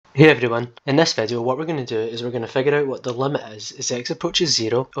Hey everyone, in this video what we're going to do is we're going to figure out what the limit is as x approaches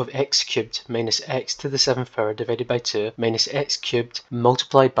 0 of x cubed minus x to the 7th power divided by 2 minus x cubed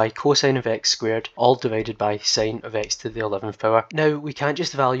multiplied by cosine of x squared all divided by sine of x to the 11th power. Now we can't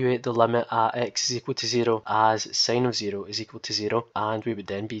just evaluate the limit at x is equal to 0 as sine of 0 is equal to 0 and we would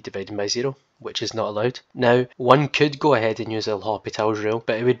then be dividing by 0, which is not allowed. Now, one could go ahead and use L'Hopital's rule,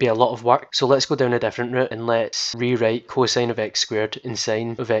 but it would be a lot of work. So let's go down a different route and let's rewrite cosine of x squared and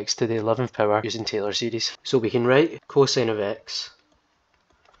sine of x to the 11th power using Taylor series. So we can write cosine of x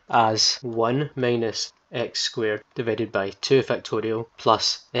as 1 minus x squared divided by 2 factorial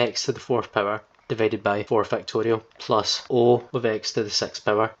plus x to the 4th power divided by 4 factorial plus O of x to the 6th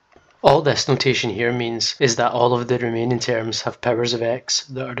power. All this notation here means is that all of the remaining terms have powers of x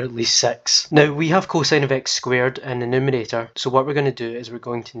that are at least 6. Now we have cosine of x squared in the numerator, so what we're going to do is we're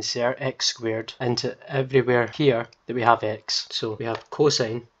going to insert x squared into everywhere here that we have x. So we have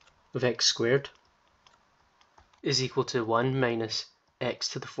cosine of x squared is equal to 1 minus x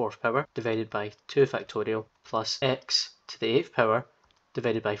to the 4th power divided by 2 factorial plus x to the 8th power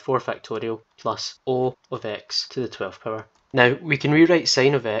divided by 4 factorial plus O of x to the 12th power. Now we can rewrite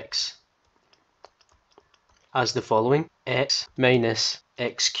sine of x as the following: x minus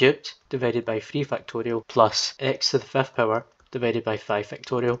x cubed divided by 3 factorial plus x to the 5th power divided by 5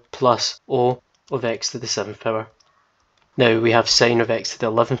 factorial plus O of x to the 7th power. Now we have sine of x to the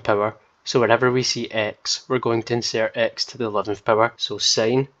 11th power, so wherever we see x, we're going to insert x to the 11th power. So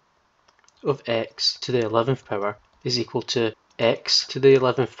sine of x to the 11th power is equal to x to the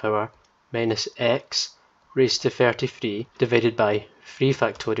 11th power minus x raised to 33 divided by 3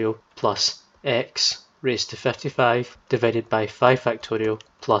 factorial plus x raised to 55 divided by 5 factorial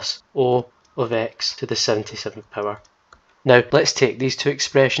plus O of x to the 77th power. Now let's take these two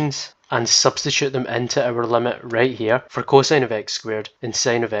expressions and substitute them into our limit right here for cosine of x squared and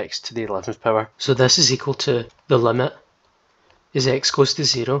sine of x to the 11th power. So this is equal to the limit is x goes to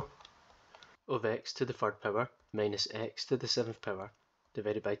 0 of x to the 3rd power minus x to the 7th power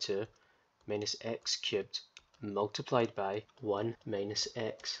divided by 2 minus x cubed multiplied by 1 minus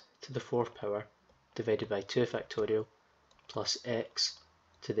x to the 4th power divided by 2 factorial plus x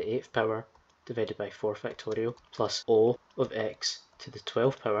to the 8th power divided by 4 factorial plus O of x to the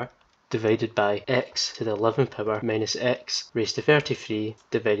 12th power divided by x to the 11th power minus x raised to 33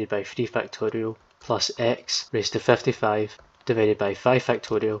 divided by 3 factorial plus x raised to 55 divided by 5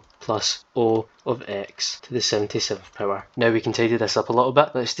 factorial plus O of x to the 77th power. Now we can tidy this up a little bit.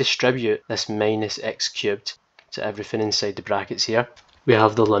 Let's distribute this minus x cubed to everything inside the brackets here. We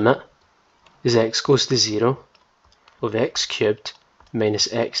have the limit is x goes to 0 of x cubed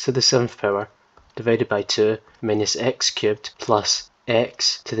minus x to the 7th power divided by 2 minus x cubed plus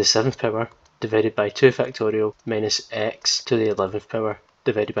x to the 7th power divided by 2 factorial minus x to the 11th power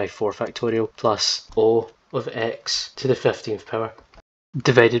divided by 4 factorial plus O of x to the 15th power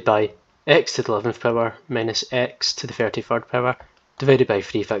divided by x to the 11th power minus x to the 33rd power divided by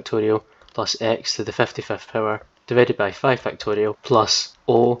 3 factorial plus x to the 55th power divided by 5 factorial plus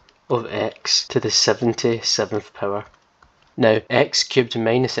O of x to the 77th power. Now x cubed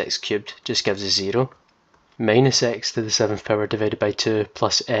minus x cubed just gives us 0. Minus x to the 7th power divided by 2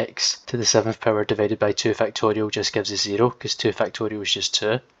 plus x to the 7th power divided by 2 factorial just gives us 0 because 2 factorial is just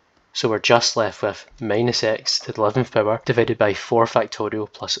 2. So we're just left with minus x to the 11th power divided by 4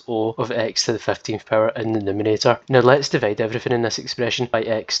 factorial plus O of x to the 15th power in the numerator. Now let's divide everything in this expression by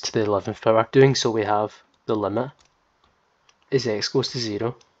x to the 11th power. Doing so we have the limit is x goes to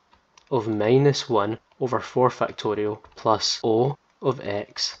 0 of minus 1 over 4 factorial plus O of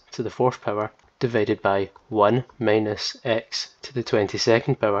x to the 4th power divided by 1 minus x to the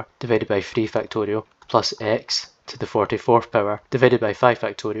 22nd power divided by 3 factorial plus x to the 44th power divided by 5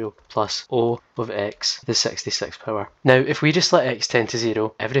 factorial plus O of x to the 66th power. Now if we just let x tend to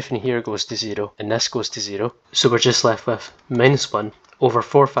 0, everything here goes to 0 and this goes to 0. So we're just left with minus 1 over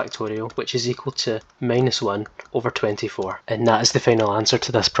 4 factorial, which is equal to minus 1 over 24. And that is the final answer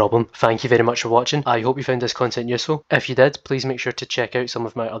to this problem. Thank you very much for watching. I hope you found this content useful. If you did, please make sure to check out some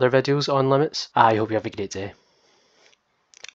of my other videos on limits. I hope you have a great day.